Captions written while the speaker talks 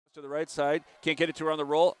To the right side, can't get it to her on the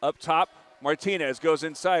roll. Up top, Martinez goes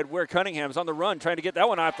inside where Cunningham's on the run, trying to get that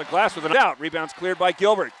one off the glass with an out. Rebound's cleared by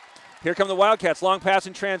Gilbert. Here come the Wildcats, long pass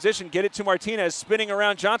in transition, get it to Martinez, spinning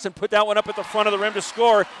around Johnson, put that one up at the front of the rim to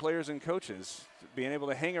score. Players and coaches being able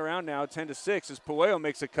to hang around now 10-6 as Puello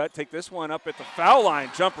makes a cut, take this one up at the foul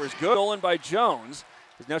line. Jumper is good, stolen by Jones.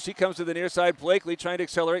 Now she comes to the near side, Blakely trying to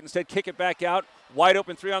accelerate, instead kick it back out. Wide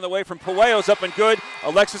open three on the way from Puello's up and good.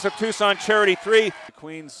 Alexis of Tucson, charity three. The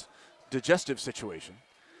Queen's digestive situation.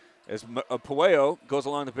 As Puello goes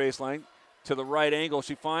along the baseline to the right angle,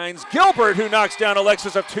 she finds Gilbert, who knocks down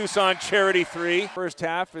Alexis of Tucson, charity three. First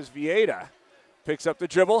half is Vieta. Picks up the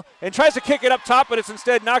dribble and tries to kick it up top, but it's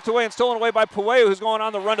instead knocked away and stolen away by Puello, who's going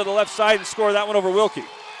on the run to the left side and score that one over Wilkie.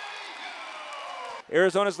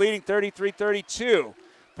 Arizona's leading 33-32.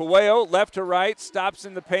 Puello, left to right, stops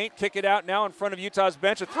in the paint, kick it out now in front of Utah's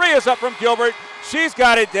bench. A three is up from Gilbert. She's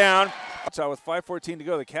got it down. So with 5:14 to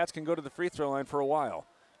go, the Cats can go to the free throw line for a while.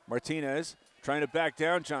 Martinez trying to back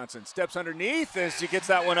down Johnson. Steps underneath as she gets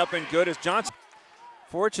that one up and good as Johnson.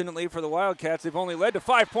 Fortunately for the Wildcats, they've only led to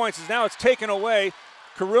 5 points as now it's taken away.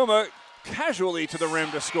 Karuma casually to the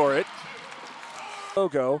rim to score it.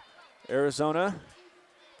 Logo, Arizona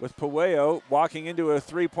with Puello walking into a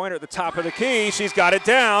three-pointer at the top of the key. She's got it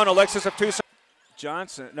down. Alexis of Tucson.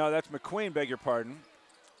 Johnson, no, that's McQueen, beg your pardon.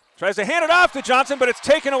 Tries to hand it off to Johnson, but it's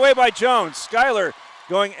taken away by Jones. Skyler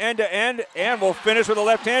going end to end and will finish with a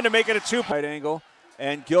left hand to make it a two-point angle.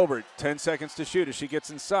 And Gilbert, 10 seconds to shoot as she gets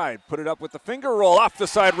inside. Put it up with the finger roll off the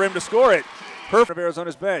side rim to score it. Perfect of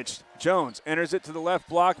Arizona's bench. Jones enters it to the left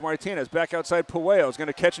block. Martinez back outside. Puello is going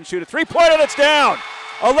to catch and shoot a three-pointer that's down.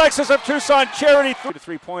 Alexis of Tucson, charity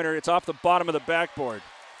three-pointer. It's off the bottom of the backboard.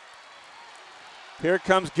 Here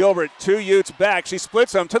comes Gilbert. 2 Utes back. She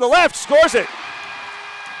splits them to the left, scores it.